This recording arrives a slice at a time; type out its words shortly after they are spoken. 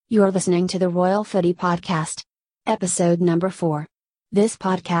You're listening to the Royal Footy Podcast. Episode number 4. This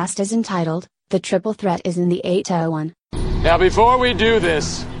podcast is entitled, The Triple Threat is in the 801. Now before we do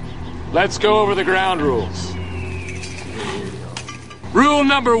this, let's go over the ground rules. Rule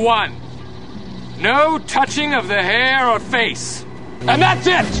number 1. No touching of the hair or face. And that's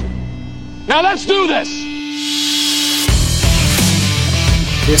it! Now let's do this!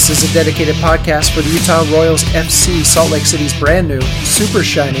 This is a dedicated podcast for the Utah Royals FC, Salt Lake City's brand new, super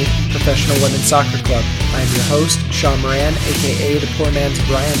shiny professional women's soccer club. I am your host, Sean Moran, aka the poor man's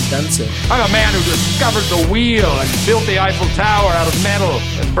Brian Dunsett. I'm a man who discovered the wheel and built the Eiffel Tower out of metal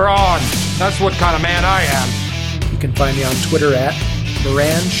and bronze. That's what kind of man I am. You can find me on Twitter at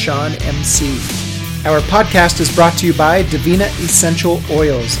MoranSeanMC. Our podcast is brought to you by Divina Essential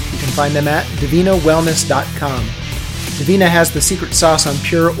Oils. You can find them at divinawellness.com. Divina has the secret sauce on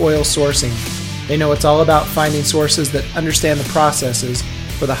pure oil sourcing. They know it's all about finding sources that understand the processes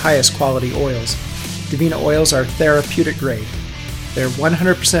for the highest quality oils. Divina oils are therapeutic grade. They're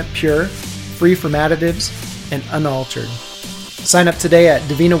 100% pure, free from additives, and unaltered. Sign up today at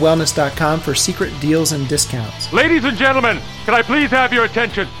divinawellness.com for secret deals and discounts. Ladies and gentlemen, can I please have your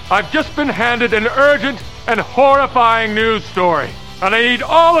attention? I've just been handed an urgent and horrifying news story, and I need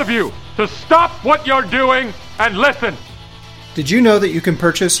all of you to stop what you're doing and listen. Did you know that you can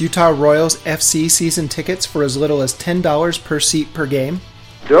purchase Utah Royals FC season tickets for as little as $10 per seat per game?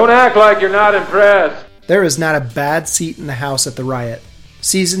 Don't act like you're not impressed. There is not a bad seat in the house at the Riot.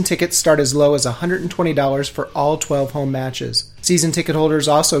 Season tickets start as low as $120 for all 12 home matches. Season ticket holders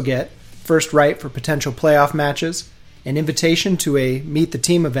also get first right for potential playoff matches, an invitation to a Meet the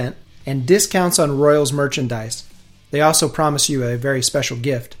Team event, and discounts on Royals merchandise. They also promise you a very special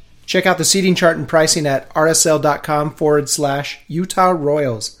gift. Check out the seating chart and pricing at rsl.com/Utah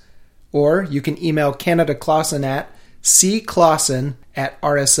Royals. Or you can email Canada Clausen at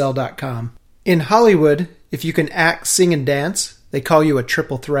cclausen@rsl.com. In Hollywood, if you can act, sing, and dance, they call you a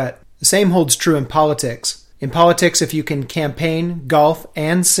triple threat. The same holds true in politics. In politics, if you can campaign, golf,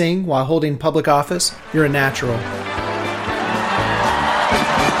 and sing while holding public office, you're a natural.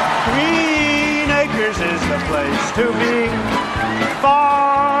 Green Acres is the place to be.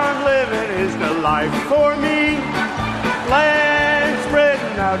 Farm living is the life for me. Land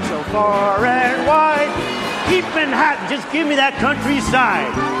spreading out so far and wide. Keep Manhattan, just give me that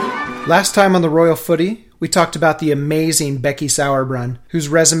countryside. Last time on the Royal Footy, we talked about the amazing Becky Sauerbrunn, whose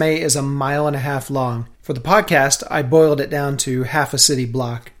resume is a mile and a half long. For the podcast, I boiled it down to half a city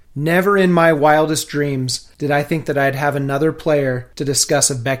block. Never in my wildest dreams did I think that I'd have another player to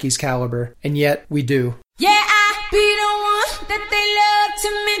discuss of Becky's caliber, and yet we do. Yeah, I be the one that they love to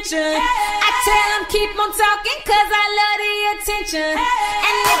mention. I tell them keep on talking cause I love the attention.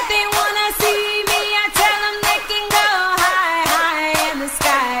 And if they wanna see me, I tell them they can go high in the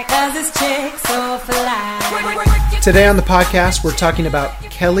sky cause this chick's so fly. Today on the podcast, we're talking about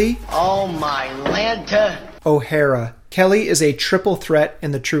Kelly Oh my Lanta. O'Hara. Kelly is a triple threat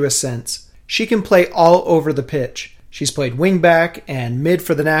in the truest sense. She can play all over the pitch. She's played wingback and mid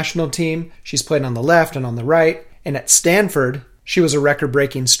for the national team. She's played on the left and on the right. And at Stanford, she was a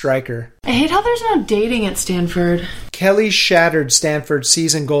record-breaking striker. I hate how there's no dating at Stanford. Kelly shattered Stanford's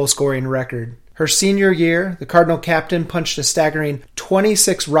season goal-scoring record. Her senior year, the Cardinal captain punched a staggering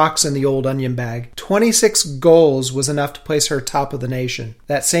 26 rocks in the old onion bag. 26 goals was enough to place her top of the nation.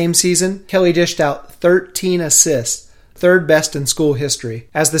 That same season, Kelly dished out 13 assists, third best in school history.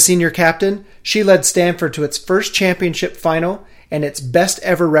 As the senior captain, she led Stanford to its first championship final and its best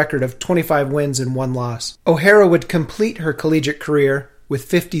ever record of 25 wins and 1 loss. O'Hara would complete her collegiate career with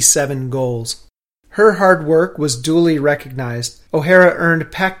 57 goals. Her hard work was duly recognized. O'Hara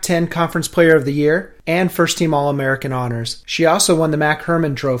earned Pac-10 Conference Player of the Year and First Team All-American honors. She also won the Mac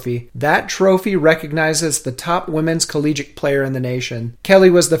Herman Trophy. That trophy recognizes the top women's collegiate player in the nation. Kelly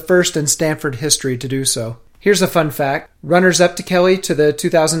was the first in Stanford history to do so. Here's a fun fact. Runners-up to Kelly to the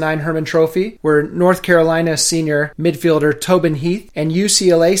 2009 Herman Trophy were North Carolina senior midfielder Tobin Heath and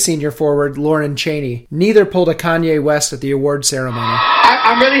UCLA senior forward Lauren Cheney. Neither pulled a Kanye West at the award ceremony.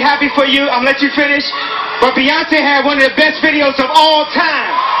 I'm really happy for you. I'm going to let you finish. But Beyonce had one of the best videos of all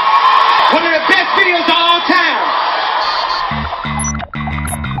time. One of the best videos of all time.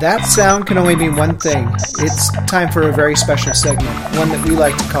 That sound can only mean one thing. It's time for a very special segment, one that we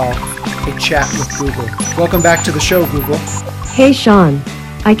like to call A Chat with Google. Welcome back to the show, Google. Hey, Sean.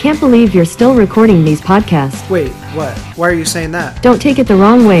 I can't believe you're still recording these podcasts. Wait, what? Why are you saying that? Don't take it the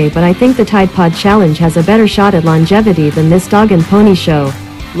wrong way, but I think the Tide Pod Challenge has a better shot at longevity than this dog and pony show.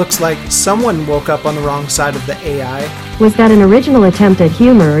 Looks like someone woke up on the wrong side of the AI. Was that an original attempt at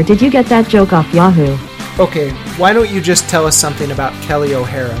humor, or did you get that joke off Yahoo? Okay, why don't you just tell us something about Kelly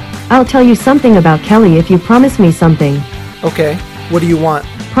O'Hara? I'll tell you something about Kelly if you promise me something. Okay, what do you want?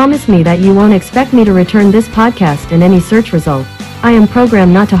 Promise me that you won't expect me to return this podcast in any search result. I am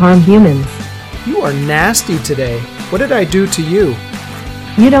programmed not to harm humans. You are nasty today. What did I do to you?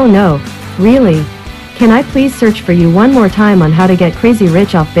 You don't know. Really? Can I please search for you one more time on how to get crazy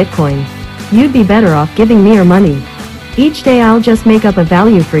rich off Bitcoin? You'd be better off giving me your money. Each day I'll just make up a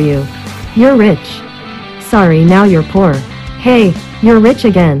value for you. You're rich. Sorry, now you're poor. Hey, you're rich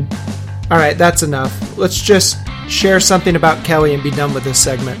again. Alright, that's enough. Let's just share something about Kelly and be done with this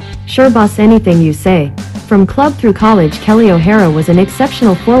segment. Sure, boss, anything you say. From club through college, Kelly O'Hara was an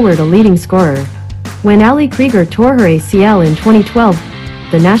exceptional forward, a leading scorer. When Ali Krieger tore her ACL in 2012,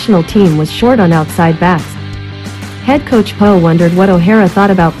 the national team was short on outside backs. Head coach Poe wondered what O'Hara thought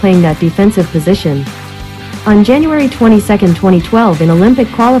about playing that defensive position. On January 22, 2012, in Olympic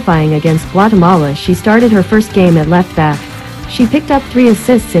qualifying against Guatemala, she started her first game at left back. She picked up 3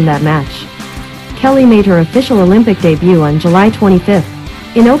 assists in that match. Kelly made her official Olympic debut on July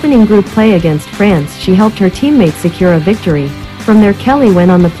 25. In opening group play against France, she helped her teammates secure a victory. From there, Kelly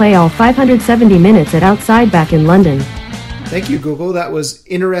went on to play all 570 minutes at outside back in London. Thank you, Google. That was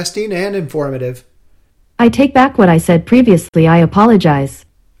interesting and informative. I take back what I said previously. I apologize.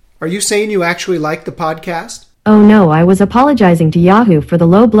 Are you saying you actually like the podcast? Oh no, I was apologizing to Yahoo for the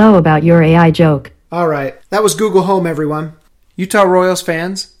low blow about your AI joke. Alright, that was Google Home, everyone. Utah Royals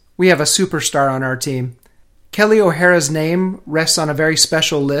fans, we have a superstar on our team. Kelly O'Hara's name rests on a very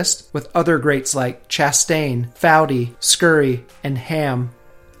special list with other greats like Chastain, Foudy, Scurry, and Ham.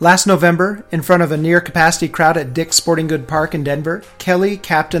 Last November, in front of a near-capacity crowd at Dick's Sporting Goods Park in Denver, Kelly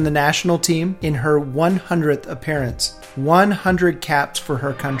captained the national team in her 100th appearance. 100 caps for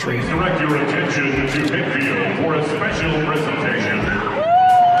her country. Please direct your attention to midfield for a special presentation.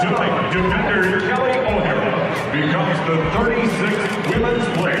 Tonight, defender Kelly O'Hara becomes the 36th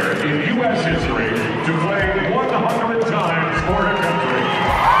women's player in U.S. history to play 100 times for her country.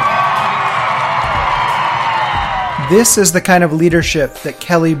 This is the kind of leadership that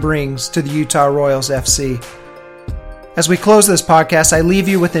Kelly brings to the Utah Royals FC. As we close this podcast, I leave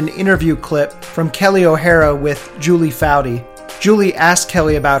you with an interview clip from Kelly O'Hara with Julie Foudy. Julie asked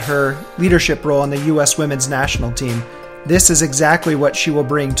Kelly about her leadership role on the U.S. women's national team. This is exactly what she will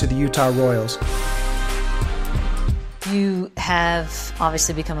bring to the Utah Royals. You have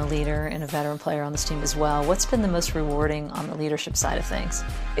obviously become a leader and a veteran player on this team as well. What's been the most rewarding on the leadership side of things?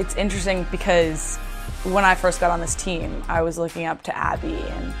 It's interesting because when I first got on this team, I was looking up to Abby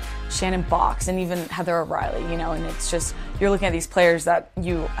and Shannon Box and even Heather O'Reilly, and it's just, you're looking at these players that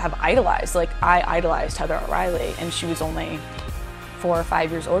you have idolized. Like, I idolized Heather O'Reilly, and she was only 4 or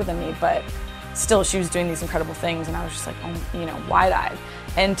 5 years older than me, but still she was doing these incredible things, and I was just like, wide-eyed.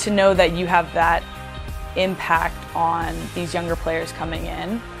 And to know that you have that impact on these younger players coming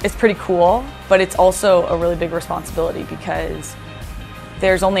in, it's pretty cool, but it's also a really big responsibility because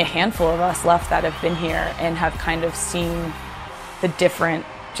there's only a handful of us left that have been here and have kind of seen the different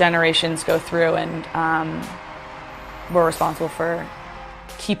generations go through, and we're responsible for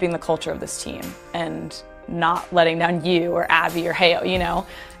keeping the culture of this team and not letting down you or Abby or Heyo,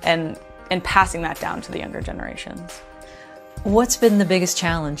 and passing that down to the younger generations. What's been the biggest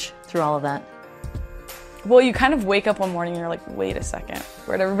challenge through all of that? Well, you kind of wake up one morning and you're like, wait a second,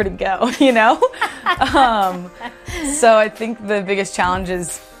 where'd everybody go, So I think the biggest challenge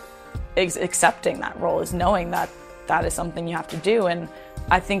is accepting that role, is knowing that that is something you have to do. And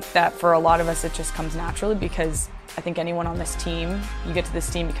I think that for a lot of us, it just comes naturally because I think anyone on this team, you get to this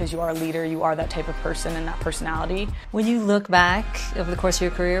team because you are a leader, you are that type of person and that personality. When you look back over the course of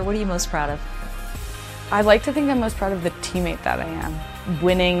your career, what are you most proud of? I like to think I'm most proud of the teammate that I am.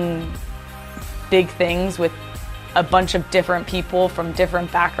 Winning big things with a bunch of different people from different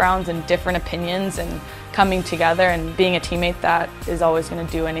backgrounds and different opinions and coming together and being a teammate that is always going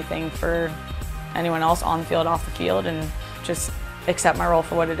to do anything for anyone else on the field, off the field, and just accept my role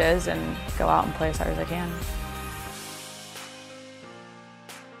for what it is and go out and play as hard as I can.